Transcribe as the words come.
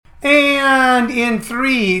And in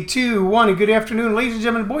 3, 2, 1, and good afternoon, ladies and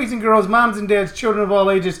gentlemen, boys and girls, moms and dads, children of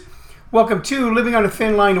all ages. Welcome to Living on a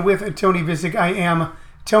Thin Line with Tony Visick. I am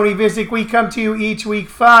Tony Visick. We come to you each week,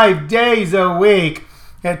 5 days a week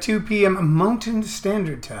at 2 p.m. Mountain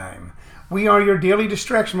Standard Time. We are your daily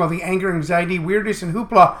distraction from all the anger, anxiety, weirdness, and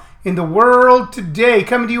hoopla in the world today.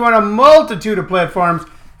 Coming to you on a multitude of platforms,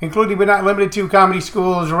 including but not limited to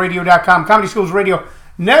ComedySchoolsRadio.com,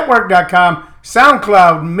 ComedySchoolsRadioNetwork.com,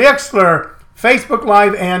 SoundCloud, Mixlr, Facebook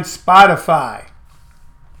Live, and Spotify.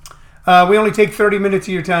 We only take 30 minutes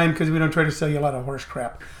of your time because we don't try to sell you a lot of horse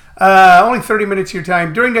crap. Only 30 minutes of your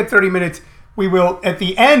time. During that 30 minutes, we will, at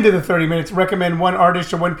the end of the 30 minutes, recommend one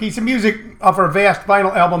artist or one piece of music off our vast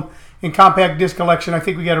vinyl album and compact disc collection. I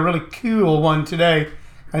think we got a really cool one today.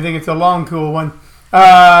 I think it's a long, cool one.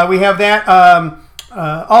 We have that.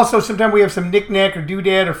 Also, sometimes we have some knick-knack or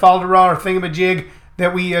doodad or falderah or thingamajig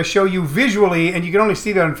that we show you visually, and you can only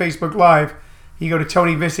see that on Facebook Live. You go to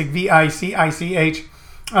Tony Visick, V-I-C-I-C-H,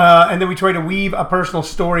 and then we try to weave a personal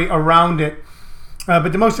story around it.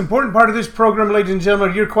 But the most important part of this program, ladies and gentlemen,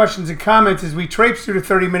 are your questions and comments as we traipse through the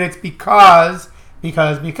 30 minutes because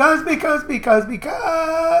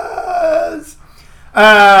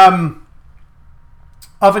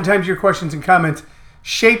oftentimes your questions and comments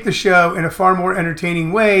shape the show in a far more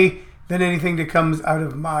entertaining way than anything that comes out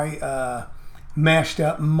of my mashed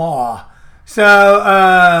up maw.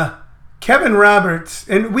 So, Kevin Roberts,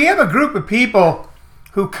 and we have a group of people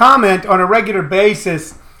who comment on a regular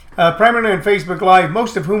basis, primarily on Facebook Live,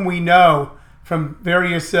 most of whom we know from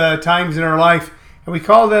various times in our life. And we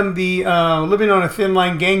call them the Living on a Thin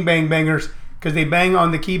Line Gangbang Bangers because they bang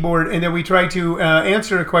on the keyboard, and then we try to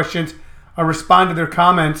answer the questions or respond to their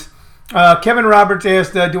comments. Kevin Roberts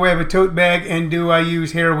asked, do I have a tote bag and do I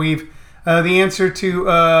use hair weave? The answer to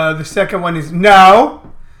the second one is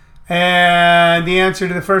no. And the answer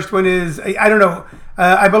to the first one is, I don't know.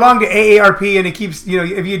 I belong to AARP, and it keeps,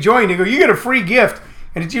 if you join, they go, you get a free gift.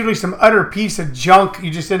 And it's usually some utter piece of junk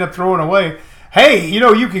you just end up throwing away. Hey,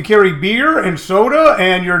 you can carry beer and soda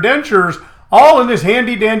and your dentures all in this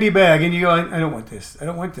handy-dandy bag. And you go, I don't want this. I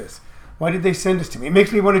don't want this. Why did they send this to me? It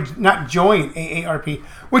makes me want to not join AARP,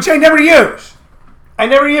 which I never use. I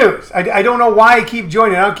don't know why I keep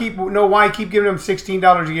joining. I don't know why I keep giving them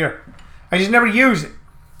 $16 a year. I just never use it.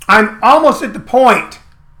 I'm almost at the point.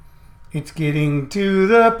 It's getting to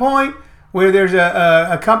the point where there's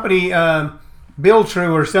a company, Bill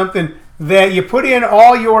True or something, that you put in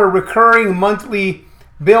all your recurring monthly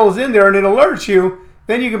bills in there and it alerts you.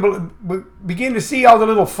 Then you can begin to see all the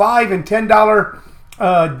little $5 and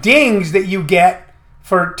 $10 dings that you get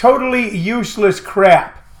for totally useless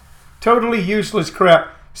crap. Totally useless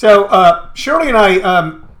crap. So Shirley and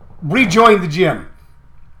I rejoined the gym.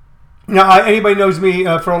 Now, anybody knows me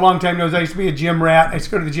for a long time knows I used to be a gym rat. I used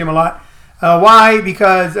to go to the gym a lot. Why?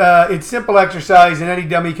 Because it's simple exercise and any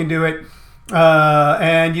dummy can do it.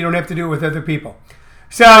 And you don't have to do it with other people.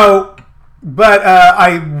 So, but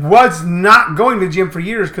I was not going to the gym for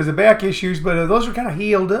years because of back issues, but those are kind of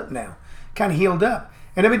healed up now. And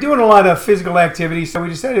I've been doing a lot of physical activity, so we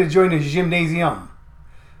decided to join a gymnasium.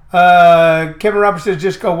 Kevin Roberts says,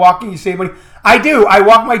 just go walking, you save money. I do. I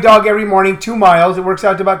walk my dog every morning, 2 miles. It works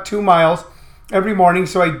out to about 2 miles every morning.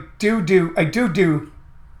 So I do. I don't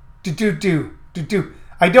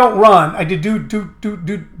run. I do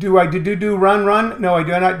run. No, I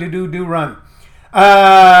do not do run.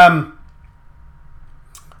 I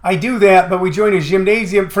do that, but we join a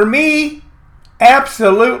gymnasium. For me,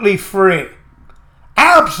 absolutely free.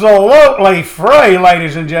 Absolutely free,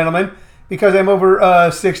 ladies and gentlemen, because I'm over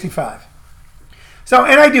 65. So,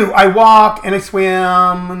 and I walk and I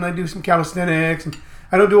swim and I do some calisthenics. And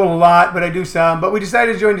I don't do a lot, but I do some. But we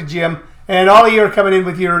decided to join the gym. And all of you are coming in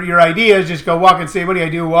with your ideas. Just go walk and save money. I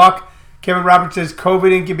do walk. Kevin Roberts says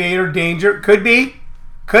COVID incubator danger. Could be.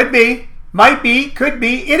 Might be. Could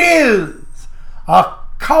be. It is. A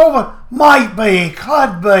COVID. Might be.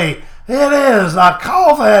 Could be. It is a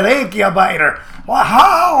COVID incubator. Well,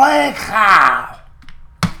 holy cow.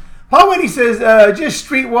 Paul Whitney says, just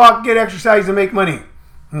street walk, get exercise, and make money.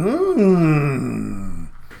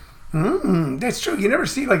 That's true. You never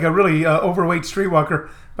see like a really overweight streetwalker,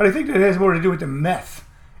 but I think that has more to do with the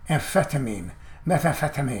methamphetamine.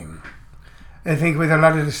 I think with a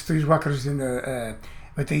lot of the streetwalkers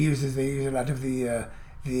what they use a lot of the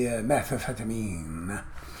methamphetamine.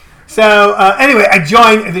 So anyway, I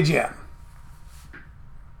joined the gym.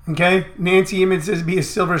 Okay, Nancy Emmons says, be a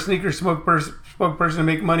silver sneaker spokesperson to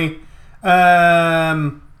make money.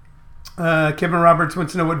 Kevin Roberts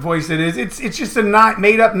wants to know what voice it is. It's just a not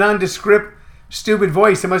made up, nondescript, stupid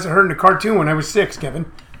voice I must have heard in a cartoon when I was 6,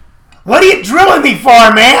 Kevin. What are you drilling me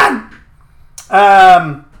for, man?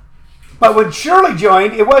 But when Shirley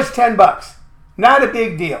joined, it was $10. Not a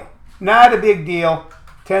big deal. Not a big deal.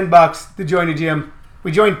 $10 to join a gym.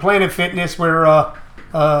 We joined Planet Fitness where I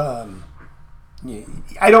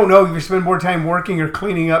don't know if you spend more time working or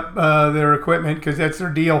cleaning up their equipment because that's their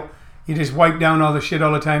deal. You just wipe down all the shit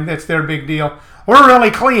all the time. That's their big deal. We're really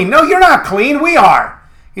clean. No, you're not clean. We are.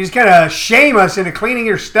 You just kind of shame us into cleaning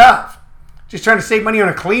your stuff. Just trying to save money on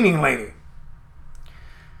a cleaning lady.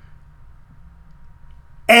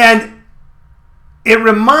 And it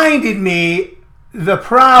reminded me the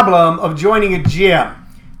problem of joining a gym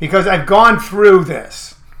because I've gone through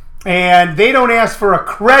this. And they don't ask for a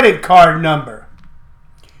credit card number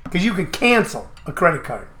because you can cancel a credit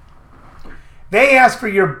card. They ask for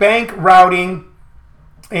your bank routing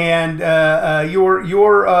and your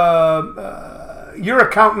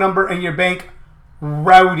account number and your bank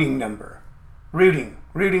routing number. Routing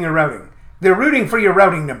or routing. They're rooting for your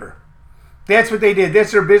routing number. That's what they did.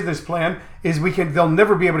 That's their business plan. They'll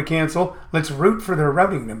never be able to cancel. Let's root for their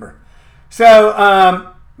routing number.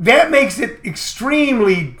 So that makes it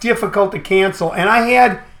extremely difficult to cancel. And I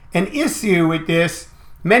had an issue with this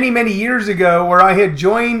many years ago where I had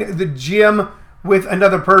joined the gym with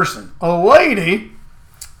another person, a lady,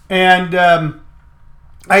 and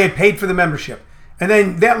I had paid for the membership. And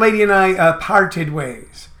then that lady and I parted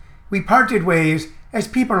ways. We parted ways as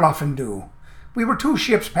people often do. We were two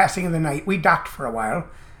ships passing in the night. We docked for a while,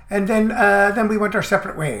 and then we went our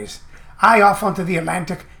separate ways. I off onto the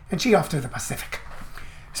Atlantic, and she off to the Pacific.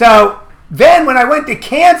 So then when I went to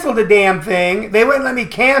cancel the damn thing, they wouldn't let me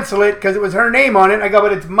cancel it because it was her name on it. I go,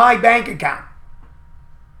 but it's my bank account.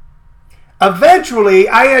 Eventually,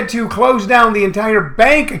 I had to close down the entire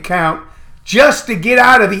bank account just to get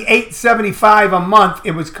out of the $875 a month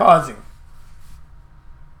it was causing.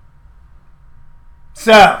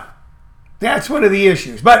 So that's one of the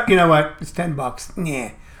issues. But you know what? It's $10.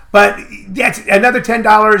 Yeah. But that's another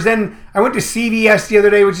 $10. Then I went to CVS the other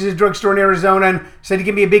day, which is a drugstore in Arizona, and said to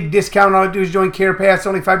give me a big discount. All I do is join CarePass,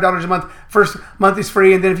 only $5 a month. First month is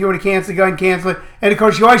free, and then if you want to cancel it, go ahead and cancel it. And of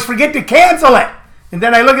course, you always forget to cancel it. And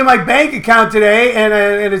then I look at my bank account today, and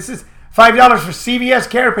it says $5 for CVS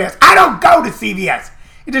CarePass. I don't go to CVS.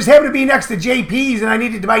 It just happened to be next to JP's, and I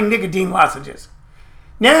needed to buy nicotine lozenges.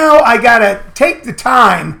 Now I gotta take the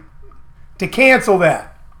time to cancel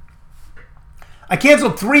that. I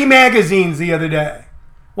canceled 3 magazines the other day.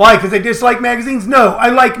 Why? Because I dislike magazines? No, I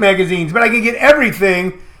like magazines, but I can get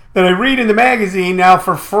everything that I read in the magazine now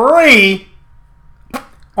for free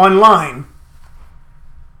online.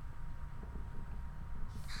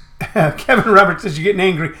 Kevin Roberts says you're getting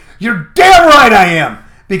angry. You're damn right I am.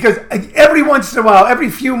 Because every once in a while, every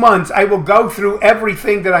few months, I will go through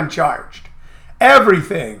everything that I'm charged.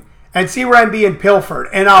 Everything. And see where I'm being pilfered.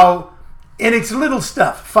 And it's little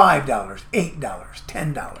stuff. $5, $8,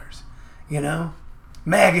 $10. You know?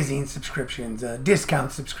 Magazine subscriptions,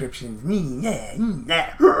 discount subscriptions.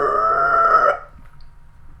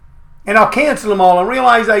 And I'll cancel them all and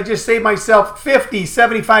realize I just saved myself $50,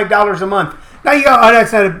 $75 a month. Now you go, oh,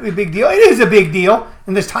 that's not a big deal. It is a big deal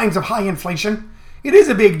in this times of high inflation. It is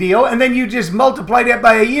a big deal. And then you just multiply that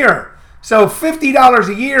by a year. So $50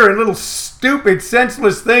 a year in little stupid,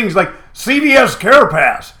 senseless things like CVS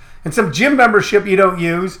CarePass and some gym membership you don't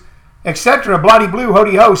use, etc. Bloody blue,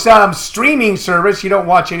 hoody ho, some streaming service you don't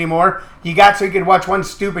watch anymore. You got so you could watch one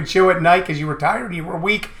stupid show at night because you were tired, you were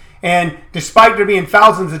weak. And despite there being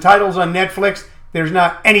thousands of titles on Netflix, there's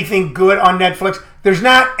not anything good on Netflix. There's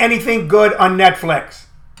not anything good on Netflix.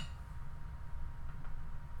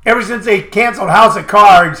 Ever since they canceled House of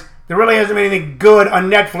Cards, there really hasn't been anything good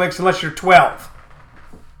on Netflix unless you're 12.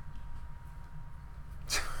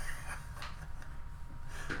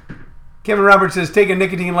 Kevin Roberts says, take a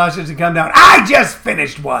nicotine lozenge and come down. I just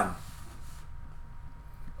finished one.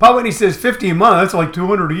 Paul Whitney says, 50 a month. That's like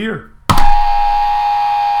 $200 a year.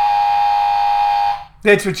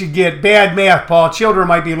 That's what you get. Bad math, Paul. Children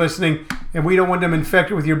might be listening, and we don't want them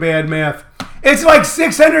infected with your bad math. It's like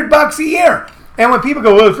 $600 a year. And when people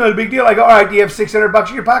go, well, it's not a big deal, I go, all right, do you have $600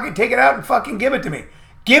 in your pocket? Take it out and fucking give it to me.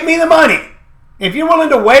 Give me the money. If you're willing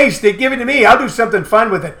to waste it, give it to me. I'll do something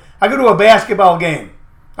fun with it. I go to a basketball game.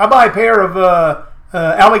 I'll buy a pair of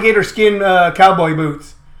alligator skin cowboy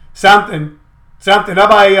boots. Something. I'll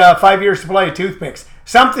buy 5 years supply of toothpicks.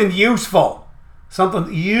 Something useful.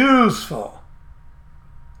 Something useful.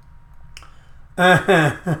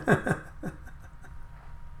 Kevin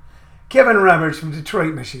Roberts from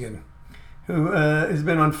Detroit, Michigan, who has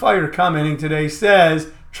been on fire commenting today, says,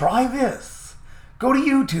 try this. Go to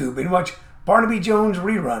YouTube and watch Barnaby Jones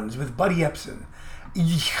reruns with Buddy Epson.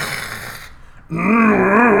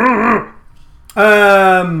 I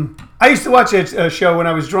used to watch that show when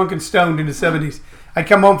I was drunk and stoned in the 70s. I'd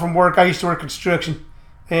come home from work. I used to work construction.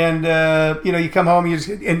 And, you come home,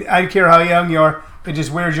 and I don't care how young you are, it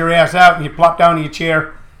just wears your ass out, and you plop down in your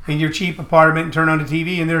chair in your cheap apartment and turn on the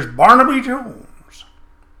TV, and there's Barnaby Jones.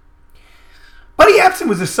 Buddy Epson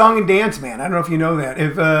was a song and dance man. I don't know if you know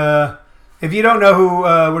that. If you don't know who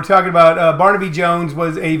we're talking about, Barnaby Jones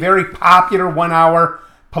was a very popular 1-hour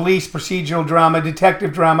police procedural drama,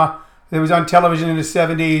 detective drama that was on television in the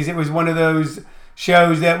 70s. It was one of those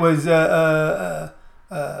shows that was that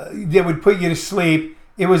would put you to sleep.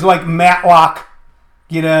 It was like Matlock,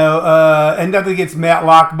 and nothing against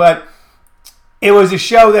Matlock, but it was a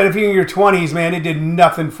show that if you're in your 20s, man, it did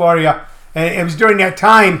nothing for you. And it was during that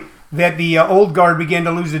time that the old guard began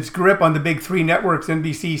to lose its grip on the big three networks,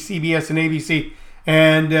 NBC, CBS, and ABC.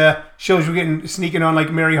 And shows were sneaking on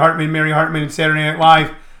like Mary Hartman, and Saturday Night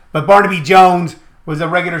Live. But Barnaby Jones was a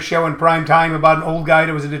regular show in prime time about an old guy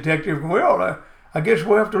that was a detective. Well, I guess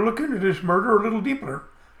we'll have to look into this murder a little deeper.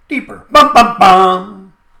 Bum, bum,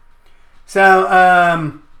 bum. So,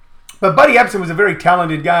 but Buddy Epson was a very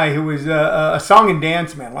talented guy who was a song and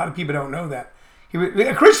dance man. A lot of people don't know that.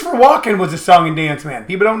 Christopher Walken was a song and dance man.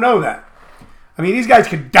 People don't know that. I mean, these guys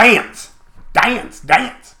could dance. Buddy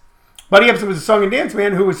Epson was a song and dance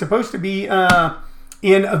man who was supposed to be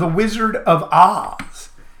in The Wizard of Oz.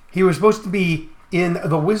 He was supposed to be in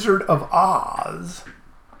The Wizard of Oz.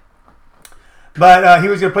 But he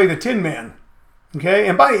was going to play the Tin Man. Okay?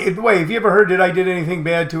 And by the way, if you ever heard that I did anything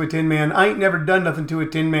bad to a Tin Man, I ain't never done nothing to a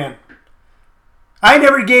Tin Man. I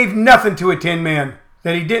never gave nothing to a Tin Man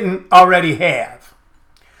that he didn't already have.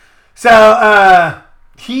 So,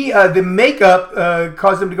 the makeup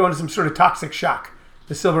caused him to go into some sort of toxic shock,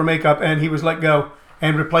 the silver makeup, and he was let go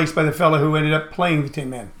and replaced by the fellow who ended up playing the Tin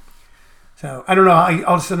Man. So, I don't know,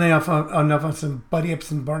 all of a sudden I found enough on some Buddy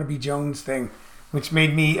Epson, Barnaby Jones thing, which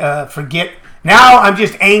made me forget. Now I'm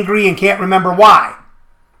just angry and can't remember why.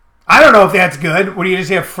 I don't know if that's good. What do you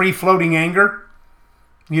just have free-floating anger?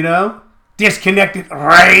 Disconnected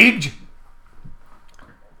rage?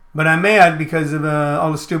 But I'm mad because of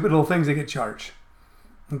all the stupid little things that get charged.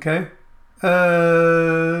 Okay?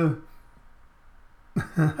 I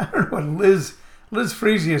don't know what Liz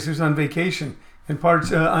Fresius, who's on vacation in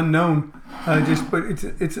parts unknown, just put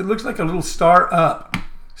it looks like a little star up.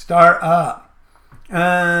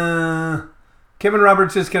 Kevin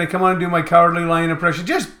Roberts says, "Can I come on and do my Cowardly Lion impression?"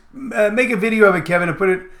 Just make a video of it, Kevin, and put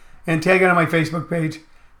it and tag it on my Facebook page.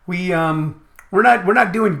 We're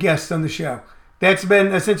not doing guests on the show. That's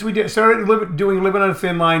been since we started Living on a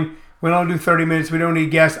Thin Line. We don't do 30 minutes. We don't need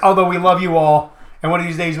guests. Although we love you all, and one of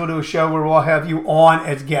these days we'll do a show where we'll have you on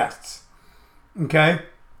as guests. Okay.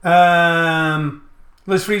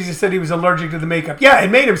 Liz Freezy said he was allergic to the makeup. Yeah, it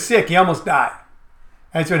made him sick. He almost died.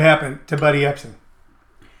 That's what happened to Buddy Epson.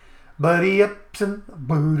 Buddy Epson.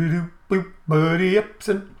 Buddy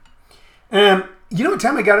Epson. You know what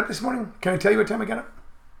time I got up this morning? Can I tell you what time I got up?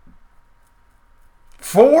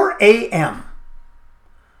 4 a.m.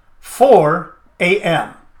 4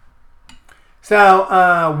 a.m. So,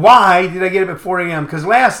 why did I get up at 4 a.m.? Because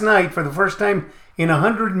last night, for the first time in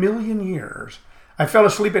 100 million years, I fell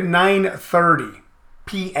asleep at 9:30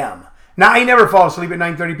 p.m. Now, I never fall asleep at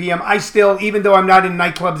 9:30 p.m. I still, even though I'm not in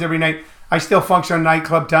nightclubs every night, I still function on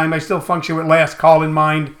nightclub time. I still function with last call in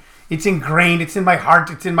mind. It's ingrained. It's in my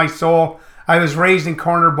heart. It's in my soul. I was raised in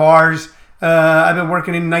corner bars. I've been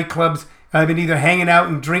working in nightclubs. I've been either hanging out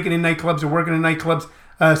and drinking in nightclubs or working in nightclubs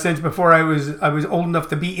since before I was old enough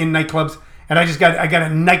to be in nightclubs. And I got a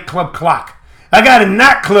nightclub clock. I got a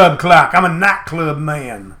nightclub clock. I'm a nightclub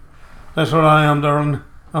man. That's what I am, darling.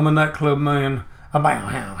 I'm a nightclub man. But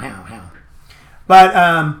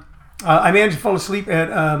I managed to fall asleep at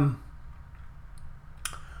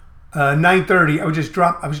 9:30. I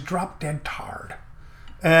was dropped dead tired.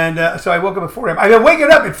 And so I woke up at 4 a.m. I've been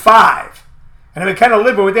waking up at 5. And I've been kind of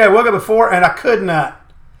living with that. I woke up at 4 and I could not.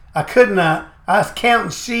 I was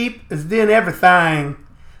counting sheep, I was doing everything.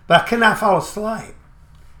 But I could not fall asleep.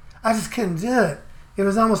 I just couldn't do it. It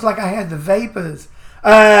was almost like I had the vapors.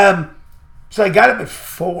 So I got up at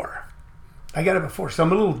 4. So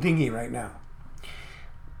I'm a little dingy right now.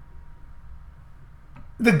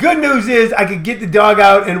 The good news is I could get the dog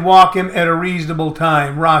out and walk him at a reasonable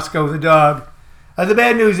time. Roscoe, the dog. The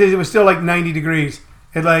bad news is it was still like 90 degrees.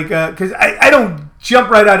 Because I don't jump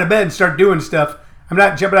right out of bed and start doing stuff. I'm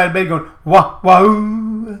not jumping out of bed going, wah, wah,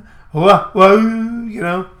 wah,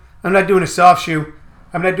 wah, I'm not doing a soft shoe.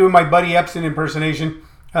 I'm not doing my Buddy Epson impersonation.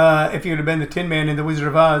 If you would have been the Tin Man in The Wizard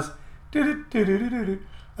of Oz.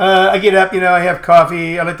 I get up, I have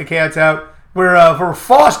coffee. I let the cats out. we're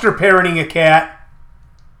foster parenting a cat,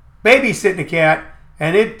 babysitting a cat,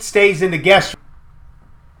 and it stays in the guest room.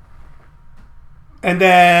 And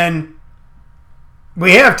then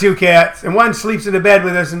we have 2 cats, and one sleeps in the bed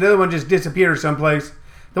with us, and the other one just disappears someplace.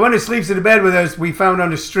 The one that sleeps in the bed with us, we found on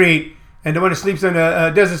the street, and the one that sleeps in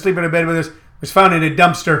doesn't sleep in the bed with us was found in a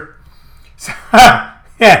dumpster. So,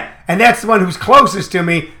 yeah, and that's the one who's closest to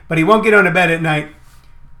me, but he won't get on the bed at night.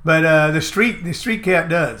 But the street cat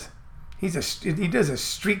does. He does a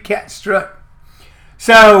street cat strut.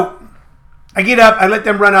 So I get up, I let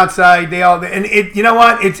them run outside. You know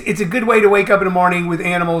what? It's a good way to wake up in the morning with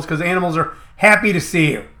animals, because animals are happy to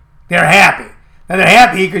see you. They're happy. Now they're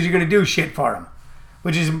happy because you're going to do shit for them,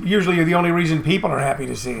 which is usually the only reason people are happy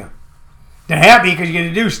to see you. They're happy because you're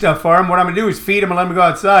going to do stuff for them. What I'm going to do is feed them and let them go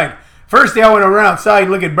outside. First, they all want to run outside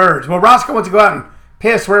and look at birds. Well, Roscoe wants to go out and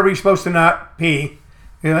piss wherever he's supposed to not pee.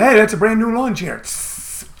 Hey, that's a brand new lawn chair.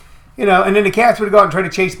 And then the cats would go out and try to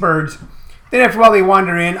chase birds. Then after a while, they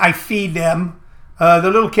wander in. I feed them. The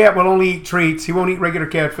little cat will only eat treats. He won't eat regular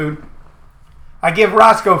cat food. I give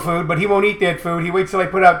Roscoe food, but he won't eat that food. He waits till I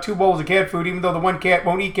put out 2 bowls of cat food, even though the one cat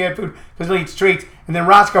won't eat cat food because he eats treats. And then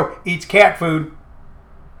Roscoe eats cat food.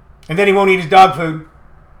 And then he won't eat his dog food.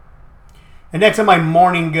 And that's how my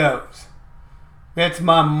morning goes. That's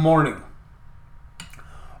my morning.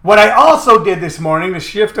 What I also did this morning, to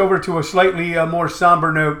shift over to a slightly more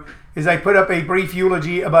somber note, is I put up a brief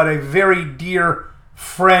eulogy about a very dear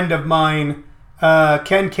friend of mine,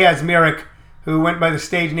 Ken Kazmarek, who went by the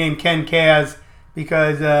stage name Ken Kaz,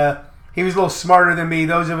 because he was a little smarter than me.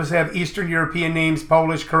 Those of us have Eastern European names,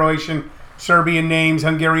 Polish, Croatian, Serbian names,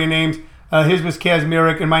 Hungarian names. His was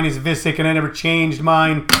Kazmarek, and mine is Visick, and I never changed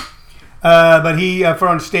mine. But he, for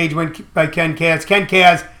on stage, went by Ken Kaz. Ken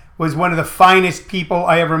Kaz was one of the finest people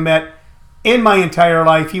I ever met in my entire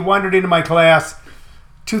life. He wandered into my class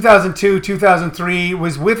 2002, 2003,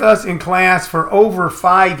 was with us in class for over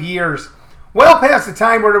 5 years. Well past the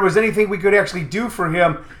time where there was anything we could actually do for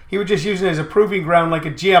him. He would just use it as a proving ground like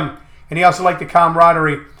a gym. And he also liked the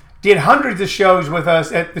camaraderie. Did hundreds of shows with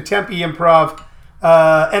us at the Tempe Improv,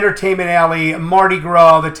 Entertainment Alley, Mardi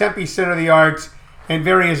Gras, the Tempe Center of the Arts, and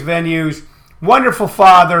various venues. Wonderful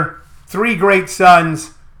father, 3 great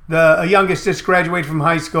sons. The youngest just graduated from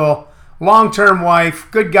high school. Long-term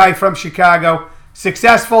wife, good guy from Chicago.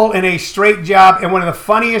 Successful in a straight job, and one of the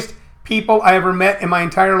funniest people I ever met in my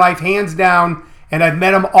entire life, hands down. And I've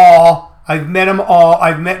met them all. I've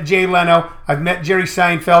met Jay Leno. I've met Jerry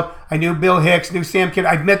Seinfeld. I knew Bill Hicks, knew Sam Kinison.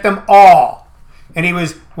 I've met them all. And he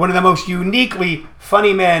was one of the most uniquely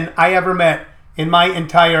funny men I ever met in my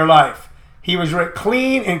entire life. He was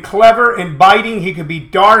clean and clever and biting. He could be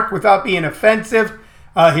dark without being offensive.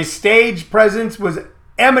 His stage presence was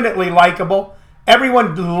eminently likable.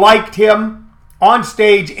 Everyone liked him on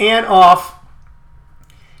stage and off.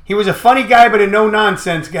 He was a funny guy, but a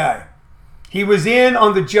no-nonsense guy. He was in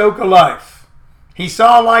on the joke of life. He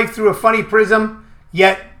saw life through a funny prism,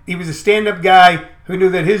 yet he was a stand-up guy who knew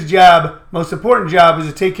that his job, most important job, was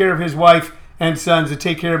to take care of his wife and sons, to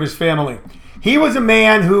take care of his family. He was a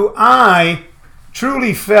man who I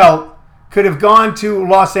truly felt could have gone to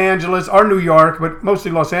Los Angeles or New York, but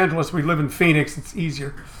mostly Los Angeles. We live in Phoenix. It's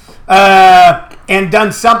easier. And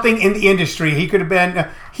done something in the industry. He could have been,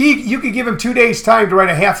 you could give him 2 days time to write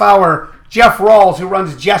a half-hour. Jeff Rawls, who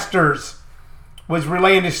runs Jesters, was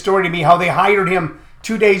relaying his story to me, how they hired him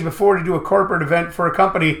 2 days before to do a corporate event for a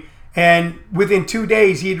company. And within 2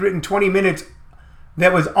 days, he had written 20 minutes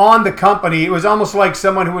that was on the company. It was almost like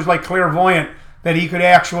someone who was like clairvoyant, that he could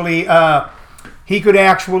actually read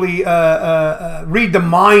the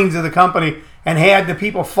minds of the company, and had the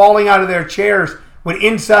people falling out of their chairs with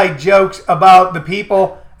inside jokes about the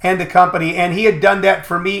people and the company. And he had done that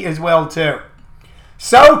for me as well too.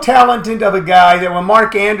 So talented of a guy that when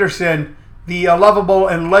Mark Anderson, the lovable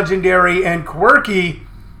and legendary and quirky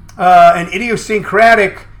and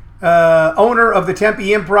idiosyncratic owner of the Tempe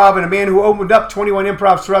Improv, and a man who opened up 21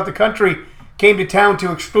 improvs throughout the country, came to town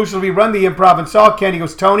to exclusively run the improv and saw Ken, he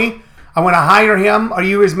goes, "Tony, I want to hire him. Are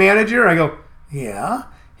you his manager?" I go, "Yeah."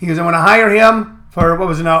 He goes, "I want to hire him for what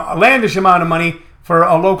was an outlandish amount of money for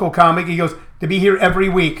a local comic." He goes, "To be here every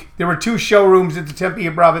week." There were 2 showrooms at the Tempe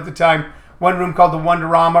Improv at the time. One room called the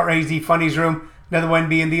Wonderama, or AZ Funnies room. Another one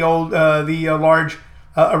being the old, large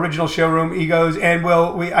original showroom. He goes, and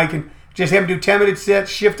I can just have him do 10-minute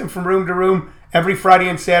sets, shift him from room to room every Friday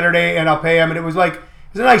and Saturday, and I'll pay him. And it was a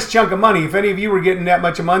nice chunk of money. If any of you were getting that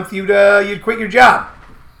much a month, you'd quit your job.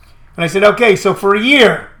 And I said, okay. So for a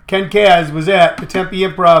year, Ken Kaz was at the Tempe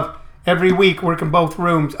Improv every week, working both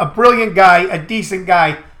rooms. A brilliant guy, a decent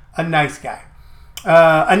guy, a nice guy.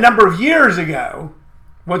 A number of years ago,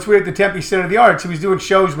 once we were at the Tempe Center of the Arts, he was doing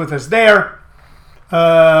shows with us there.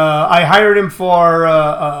 I hired him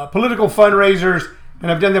for political fundraisers,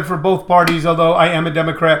 and I've done that for both parties, although I am a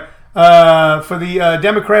Democrat. For the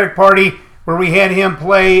Democratic Party, where we had him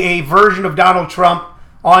play a version of Donald Trump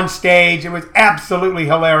on stage. It was absolutely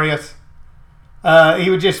hilarious. He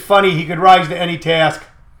was just funny. He could rise to any task.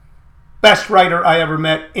 Best writer I ever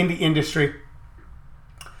met in the industry.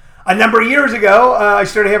 A number of years ago, I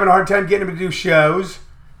started having a hard time getting him to do shows.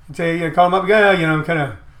 I'd say, call him up, I'm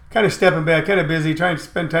kind of stepping back, kind of busy, trying to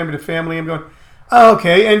spend time with the family. I'm going, oh,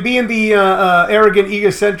 okay. And being the arrogant,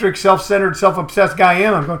 egocentric, self-centered, self-obsessed guy I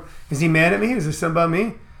am, I'm going, is he mad at me? Is this something about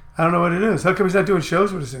me? I don't know what it is. How come he's not doing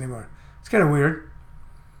shows with us anymore? It's kind of weird.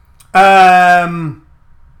 And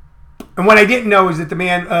what I didn't know is that the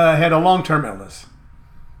man had a long-term illness.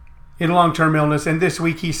 He had a long-term illness, and this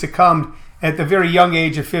week he succumbed at the very young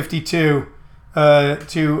age of 52 to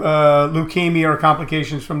leukemia or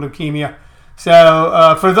complications from leukemia.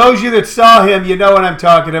 So for those of you that saw him, you know what I'm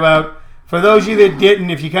talking about. For those of you that didn't,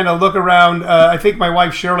 if you kind of look around, I think my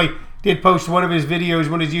wife Shirley did post one of his videos,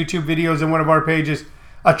 one of his YouTube videos on one of our pages.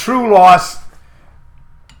 A true loss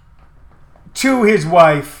to his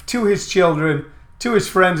wife, to his children, to his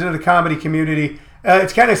friends in the comedy community.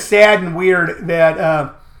 It's kind of sad and weird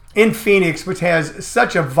that in Phoenix, which has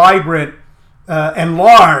such a vibrant and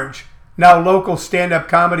large now local stand-up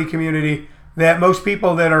comedy community, that most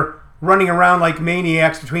people that are running around like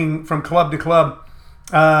maniacs from club to club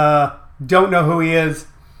don't know who he is.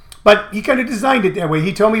 But he kind of designed it that way.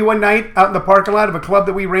 He told me one night out in the parking lot of a club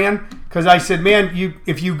that we ran, because I said, man,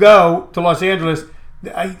 if you go to Los Angeles,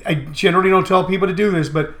 I generally don't tell people to do this,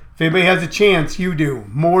 but if anybody has a chance, you do.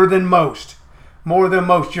 More than most. More than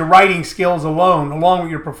most. Your writing skills alone, along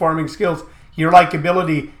with your performing skills, your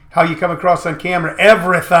likability, how you come across on camera,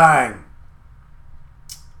 everything.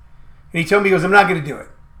 And he told me, he goes, I'm not going to do it.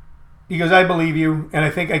 He goes, I believe you, and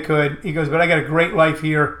I think I could. He goes, but I got a great life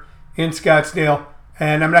here in Scottsdale,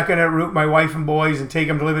 and I'm not going to root my wife and boys and take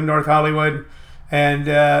them to live in North Hollywood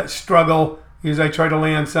and struggle because I try to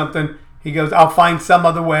land something. He goes, I'll find some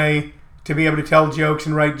other way to be able to tell jokes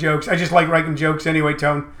and write jokes. I just like writing jokes anyway,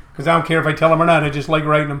 Tone, because I don't care if I tell them or not. I just like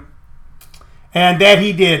writing them. And that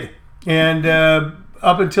he did. And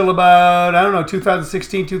up until about,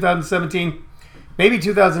 2016, 2017, maybe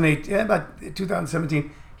 2008, about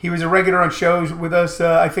 2017, he was a regular on shows with us.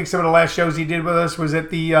 I think some of the last shows he did with us was at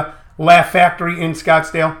the Laugh Factory in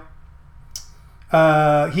Scottsdale.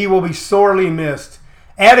 He will be sorely missed.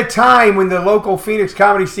 At a time when the local Phoenix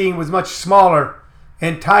comedy scene was much smaller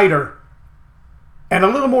and tighter and a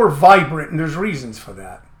little more vibrant, and there's reasons for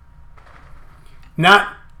that.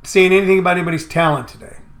 Not saying anything about anybody's talent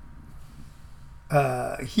today.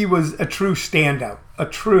 He was a true standout. A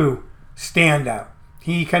true standout.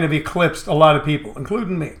 He kind of eclipsed a lot of people,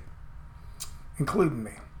 including me. In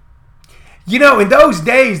those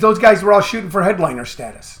days, those guys were all shooting for headliner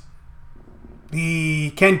status.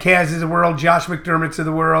 The Ken Kaz's of the world, Josh McDermott's of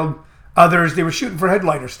the world, others, they were shooting for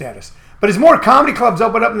headliner status. But as more comedy clubs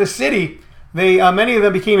opened up in the city, many of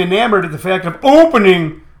them became enamored at the fact of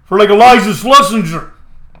opening for like Iliza Schlesinger.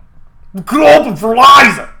 We could open for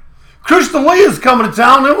Iliza. Chris D'Elia's coming to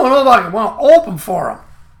town. They want to open for him.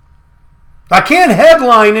 I can't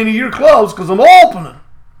headline any of your clubs because I'm opening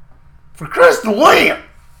for Chris D'Elia.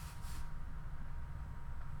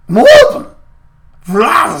 I'm opening for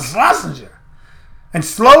Iliza Schlesinger. And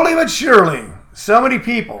slowly but surely, so many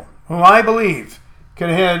people who I believe could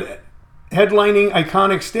have had headlining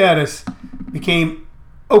iconic status became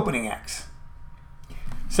opening acts.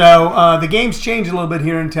 So the game's changed a little bit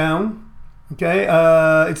here in town. Okay,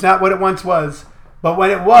 it's not what it once was, but when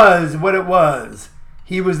it was what it was,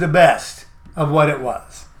 he was the best of what it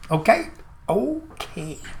was. Okay?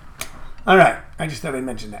 Okay. All right, I just thought I'd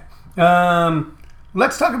mention that.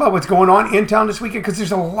 Let's talk about what's going on in town this weekend, because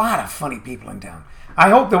there's a lot of funny people in town. I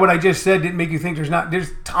hope that what I just said didn't make you think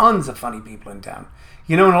there's tons of funny people in town.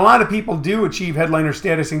 And a lot of people do achieve headliner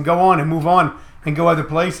status and go on and move on and go other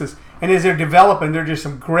places. And as they're developing, they're just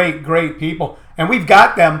some great, great people. And we've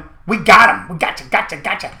got them. We got them. We gotcha.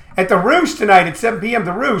 At the Roost tonight at 7 p.m.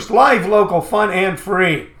 The Roost, live, local, fun, and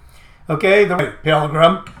free. Okay, the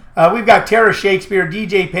Pilgrim. We've got Tara Shakespeare,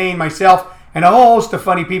 DJ Payne, myself, and a whole host of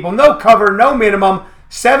funny people. No cover, no minimum.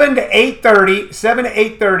 7 to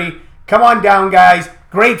 8:30. Come on down, guys.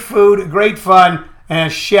 Great food, great fun,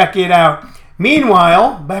 and check it out.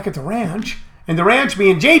 Meanwhile, back at the ranch, and the ranch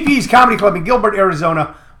being JP's Comedy Club in Gilbert,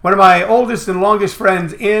 Arizona, one of my oldest and longest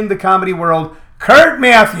friends in the comedy world, Kurt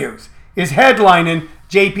Matthews, is headlining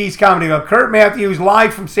JP's Comedy Club. Kurt Matthews,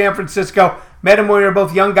 live from San Francisco. Met him when we were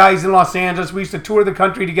both young guys in Los Angeles. We used to tour the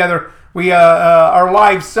country together Our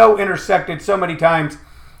lives so intersected so many times.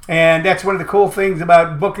 And that's one of the cool things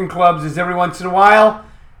about booking clubs is every once in a while,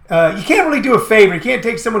 you can't really do a favor. You can't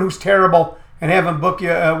take someone who's terrible and have them book you,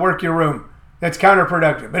 work your room. That's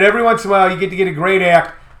counterproductive. But every once in a while, you get a great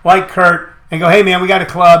act like Kurt and go, hey, man, we got a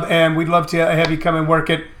club, and we'd love to have you come and work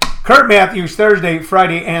it. Kurt Matthews, Thursday,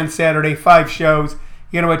 Friday, and Saturday, 5 shows.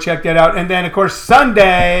 You're going to check that out. And then, of course,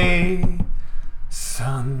 Sunday,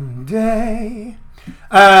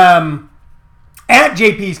 at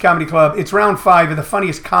JP's Comedy Club, it's round 5 of the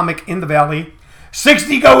funniest comic in the Valley.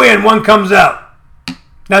 60 go in, 1 comes out.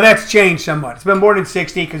 Now, that's changed somewhat. It's been more than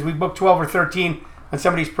 60 because we booked 12 or 13 on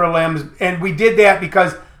some of these prelims. And we did that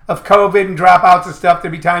because of COVID and dropouts and stuff.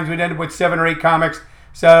 There'd be times we'd end up with 7 or 8 comics.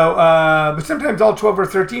 So, but sometimes all 12 or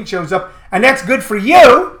 13 shows up. And that's good for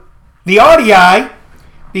you, the audience,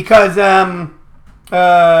 because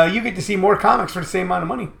you get to see more comics for the same amount of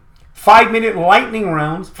money. 5-minute lightning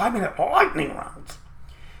rounds. 5-minute lightning rounds.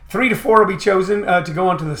 3 to 4 will be chosen to go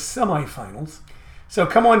on to the semifinals. So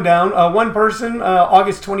come on down. One person,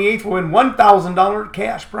 August 28th, will win $1,000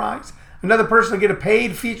 cash prize. Another person will get a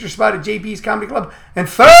paid feature spot at JP's Comedy Club. And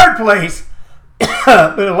third place,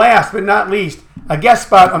 but last but not least, a guest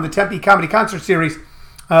spot on the Tempe Comedy Concert Series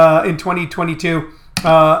in 2022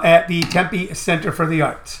 at the Tempe Center for the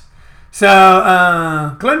Arts. So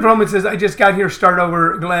Glenn Vroman says, I just got here, start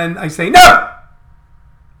over. Glenn, I say no.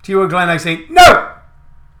 To you, Glenn, I say no.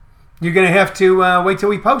 You're going to have to wait till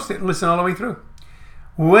we post it and listen all the way through.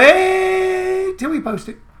 Wait till we post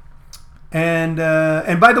it. And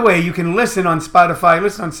by the way, you can listen on Spotify,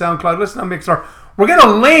 listen on SoundCloud, listen on Mixer. We're going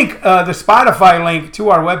to link the Spotify link to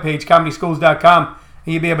our webpage, comedyschools.com,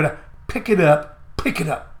 and you'll be able to pick it up,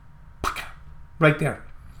 right there.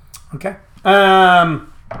 Okay?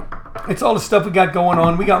 It's all the stuff we got going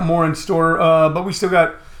on. We got more in store, but we still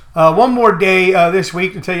got one more day this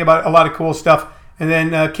week to tell you about a lot of cool stuff, and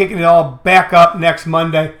then kicking it all back up next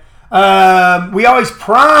Monday. We always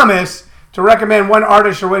promise to recommend one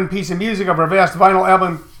artist or one piece of music of our vast vinyl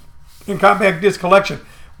album and compact disc collection.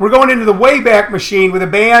 We're going into the Wayback Machine with a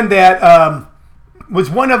band that was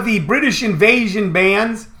one of the British invasion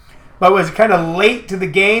bands, but was kind of late to the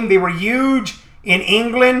game. They were huge in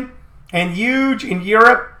England and huge in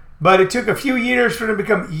Europe, but it took a few years for them to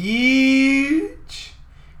become huge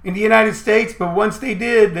in the United States. But once they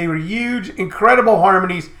did, they were huge, incredible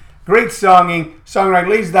harmonies, great songwriting.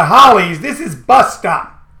 Ladies, the Hollies. This is Bus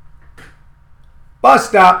Stop. Bus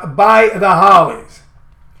Stop by the Hollies.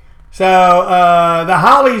 So the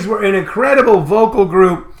Hollies were an incredible vocal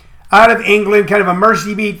group out of England, kind of a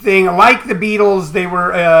mercy beat thing. Like the Beatles, they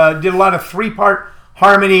were did a lot of 3-part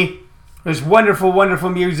harmony. It was wonderful, wonderful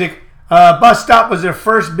music. Bus Stop was their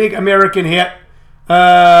first big American hit.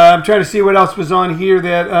 I'm trying to see what else was on here.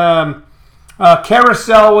 That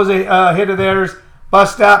Carousel was a hit of theirs.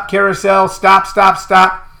 Bus Stop, Carousel, Stop, Stop,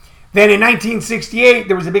 Stop. Then in 1968,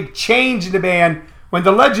 there was a big change in the band when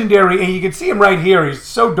the legendary, and you can see him right here, he's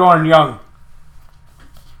so darn young.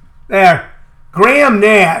 There. Graham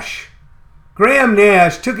Nash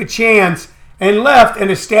took a chance and left and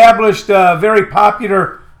established a very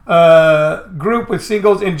popular group with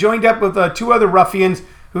singles and joined up with 2 other ruffians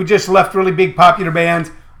who just left really big popular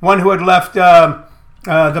bands. One who had left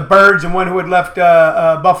the Byrds and one who had left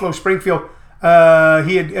Buffalo Springfield.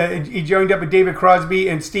 He joined up with David Crosby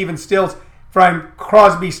and Stephen Stills from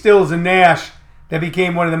Crosby, Stills, and Nash. That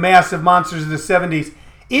became one of the massive monsters of the 70s.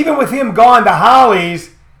 Even with him gone, the Hollies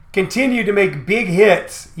continued to make big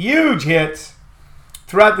hits, huge hits,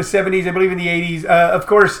 throughout the 70s, I believe in the 80s. Of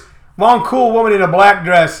course, Long Cool Woman in a Black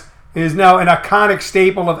Dress is now an iconic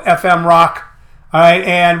staple of FM rock. All right,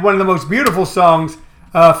 and one of the most beautiful songs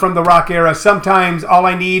from the rock era. Sometimes All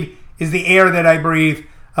I Need Is the Air That I Breathe.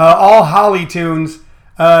 All Holly tunes.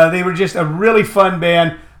 They were just a really fun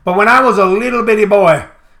band. But when I was a little bitty boy,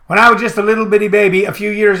 when I was just a little bitty baby, a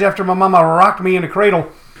few years after my mama rocked me in a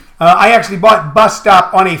cradle, I actually bought Bus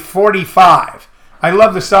Stop on a 45. I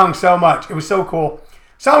love the song so much. It was so cool.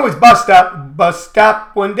 The song was Bus Stop. Bus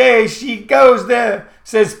Stop, one day she goes there,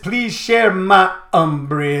 says, please share my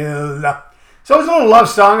umbrella. So it was a little love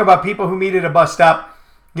song about people who meet at a bus stop,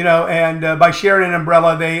 you know, and by sharing an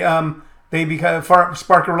umbrella, they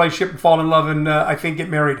spark a relationship and fall in love and I think get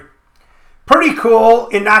married. Pretty cool,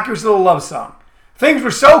 innocuous little love song. Things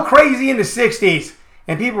were so crazy in the 60s,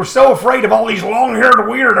 and people were so afraid of all these long-haired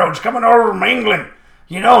weirdos coming over from England,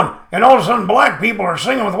 you know, and all of a sudden black people are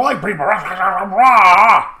singing with white people.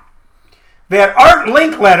 That Art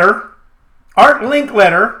Linkletter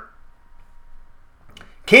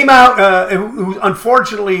came out,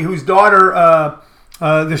 whose daughter,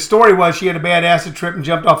 the story was she had a bad acid trip and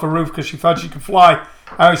jumped off a roof because she thought she could fly.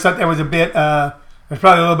 I always thought that was a bit, there's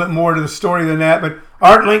probably a little bit more to the story than that. But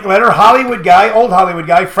Art Linkletter, Hollywood guy, old Hollywood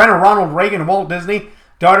guy, friend of Ronald Reagan and Walt Disney.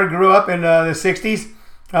 Daughter grew up in the 60s,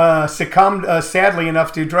 succumbed sadly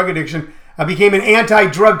enough to drug addiction, became an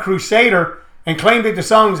anti-drug crusader, and claimed that the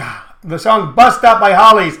song Bus Stop by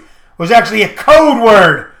Hollies was actually a code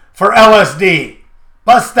word for LSD.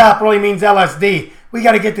 Bus Stop really means LSD. We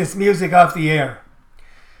got to get this music off the air.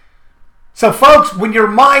 So, folks, when you're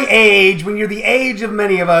my age, when you're the age of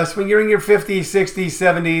many of us, when you're in your 50s, 60s,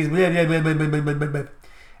 70s, blah, blah, blah,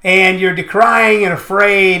 and you're decrying and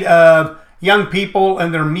afraid of young people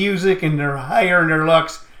and their music and their hair and their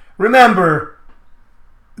looks, remember,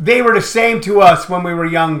 they were the same to us when we were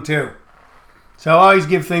young, too. So always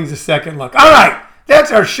give things a second look. All right,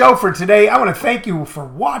 that's our show for today. I want to thank you for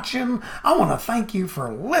watching. I want to thank you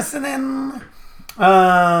for listening.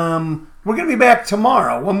 We're going to be back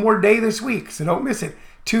tomorrow, one more day this week, so don't miss it.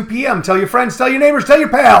 2 p.m. Tell your friends, tell your neighbors, tell your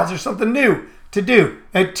pals. There's something new to do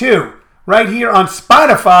at 2, right here on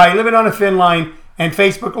Spotify, Living on a Thin Line, and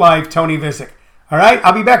Facebook Live, Tony Visick. All right,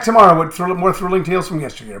 I'll be back tomorrow with more thrilling tales from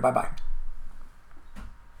yesteryear. Bye-bye.